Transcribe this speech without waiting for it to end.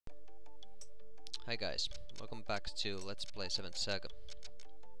Hi guys, welcome back to Let's Play 7th Saga.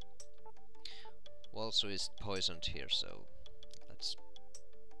 Walsu is poisoned here, so let's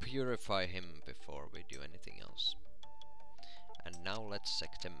purify him before we do anything else. And now let's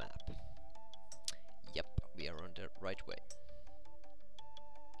check the map. Yep, we are on the right way.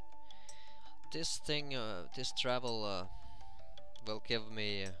 This travel will give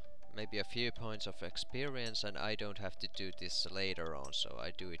me maybe a few points of experience, and I don't have to do this later on, so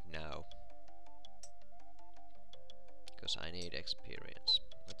I do it now. Because I need experience.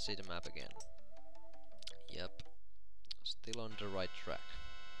 Let's see the map again. Yep, still on the right track.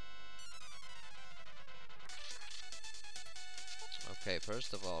 Okay,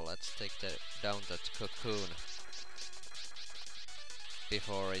 first of all, let's take down that cocoon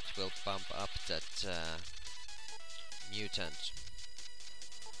before it will bump up that mutant.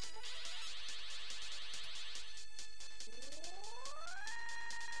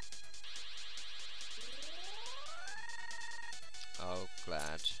 Oh,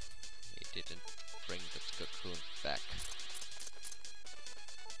 glad he didn't bring that cocoon back.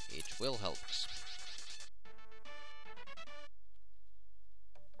 It will help us.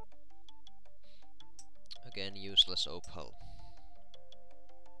 Again, useless opal.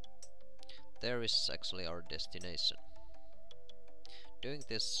 There is actually our destination. Doing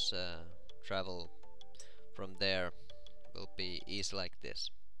this travel from there will be easy like this.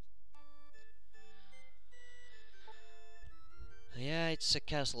 Yeah, it's a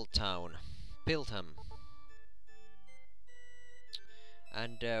castle town, Bilthem.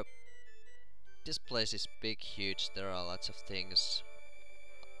 And this place is big, huge, there are lots of things.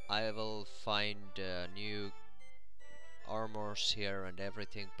 I will find new armors here and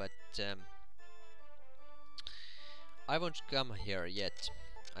everything, but I won't come here yet.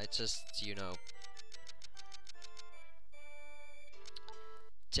 I just, you know,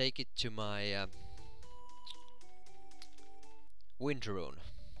 take it to my wind rune.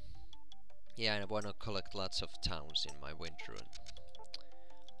 Yeah, I wanna collect lots of towns in my wind rune.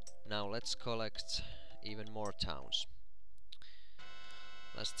 Now let's collect even more towns.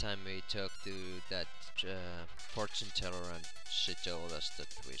 Last time we talked to that fortune teller and she told us that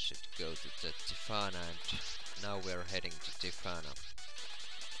we should go to the Tiffana, and now we're heading to Tiffana.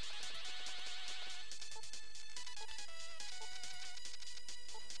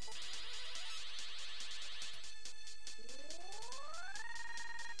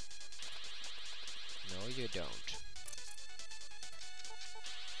 No, you don't.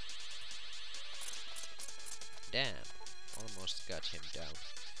 Damn, almost got him down.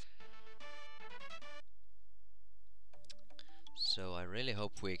 So I really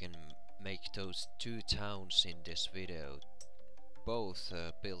hope we can make those two towns in this video, both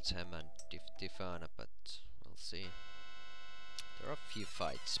Bilthem and Tiffana, but we'll see. There are a few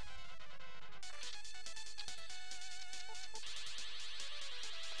fights.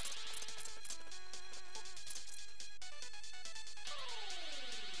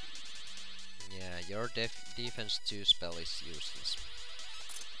 Yeah, your defense 2 spell is useless.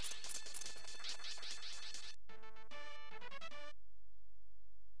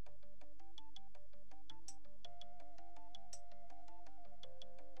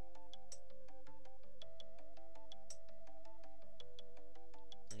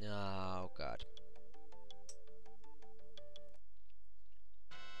 Oh god.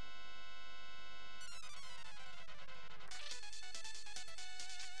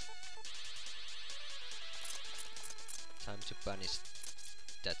 Time to punish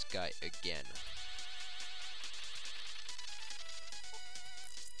that guy again.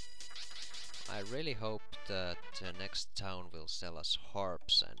 I really hope that next town will sell us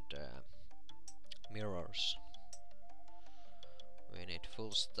harps and mirrors. We need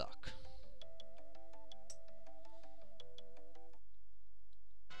full stock.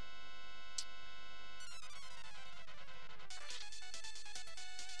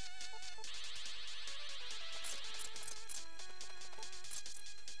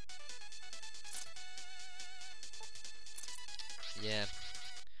 Yeah,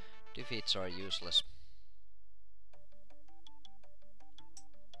 defeats are useless.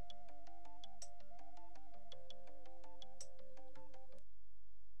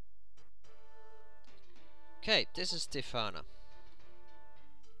 Okay, this is Tiffana.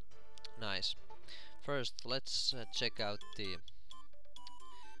 Nice. First, let's check out the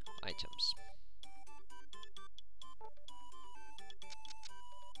items.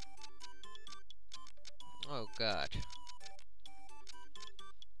 Oh god.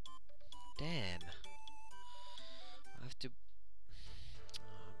 Damn.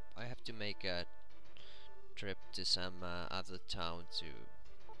 I have to make a trip to some other town to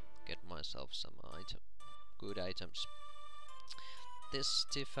get myself some good items. This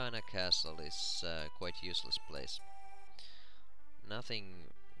Tiffana castle is quite useless place.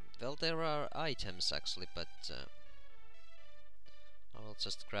 Nothing. Well, there are items actually, but I will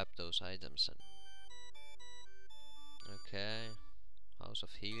just grab those items and. Okay, House of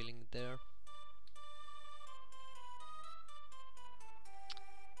Healing there.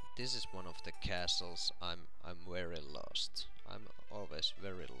 This is one of the castles I'm very lost. I'm always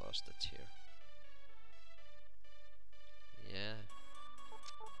very lost at here. Yeah.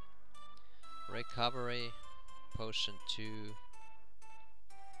 Recovery, potion 2.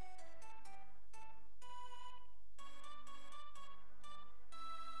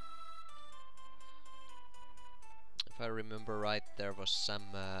 If I remember right, there was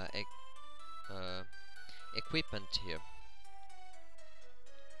some equipment here.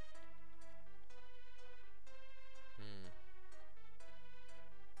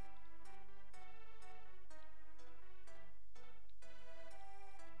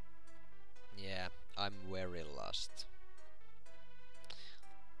 Yeah, I'm very lost.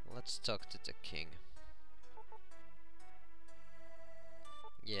 Let's talk to the king.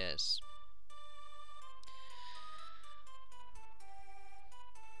 Yes.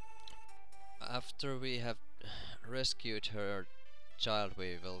 After we have rescued her child,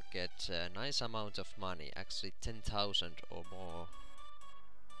 we will get a nice amount of money, actually 10,000 or more.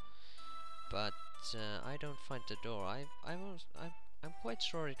 But I don't find the door. I'm quite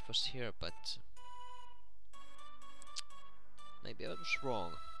sure it was here, but maybe I was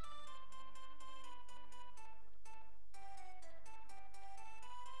wrong.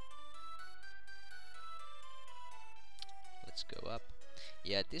 Let's go up.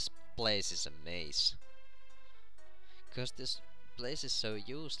 Yeah, this place is a maze. Because this place is so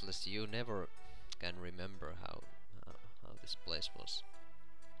useless, you never can remember how this place was.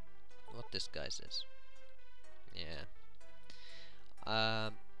 What this guy says. Yeah.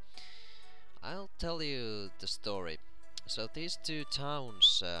 I'll tell you the story. So these two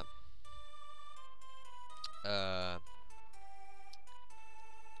towns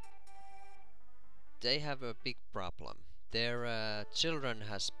they have a big problem. Their children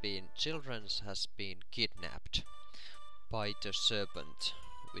has been kidnapped by the serpent,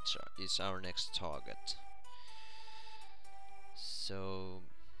 which is our next target. So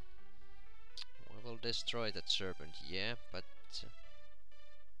we will destroy that serpent, yeah, but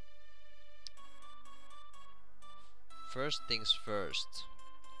first things first.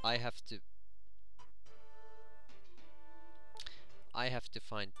 I have to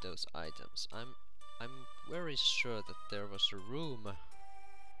find those items. I'm very sure that there was a room.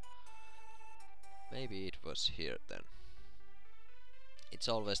 Maybe it was here then. It's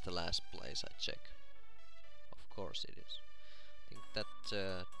always the last place I check. Of course it is. I think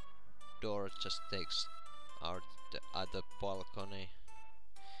that door just takes out the other balcony.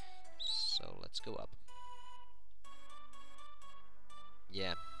 So let's go up.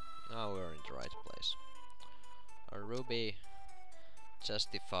 Yeah, now we're in the right place. A ruby,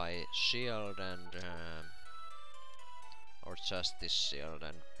 justify shield and or justice shield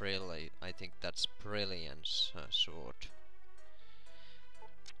and I think that's brilliance sword.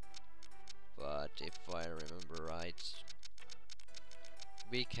 But if I remember right,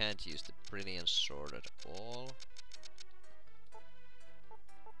 we can't use the brilliance sword at all.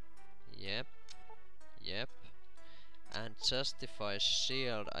 Yep. And justify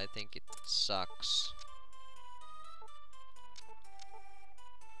shield, I think it sucks.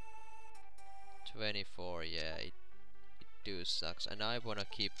 24, yeah, it do sucks. And I wanna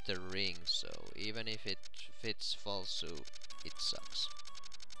keep the ring, so even if it fits Falsu, it sucks.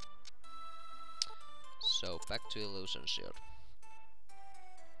 So back to illusion shield.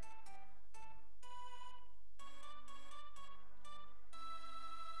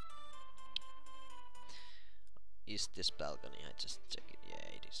 Is this balcony? I just check it. Yeah,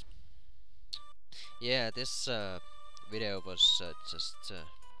 it is. Yeah, this video was just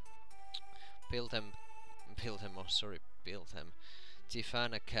Bilthem,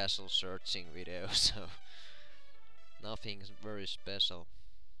 Tiffana castle searching video, so nothing very special.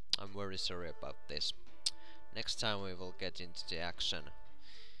 I'm very sorry about this. Next time we will get into the action.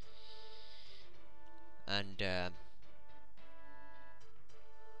 And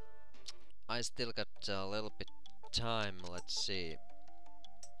I still got a little bit time, let's see.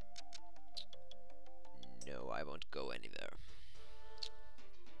 No, I won't go anywhere.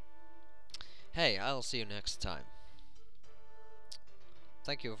 Hey, I'll see you next time.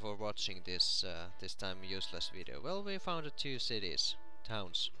 Thank you for watching this this time useless video. Well, we found 2 cities,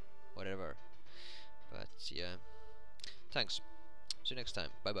 towns, whatever. But yeah, thanks. See you next time.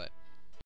 Bye bye.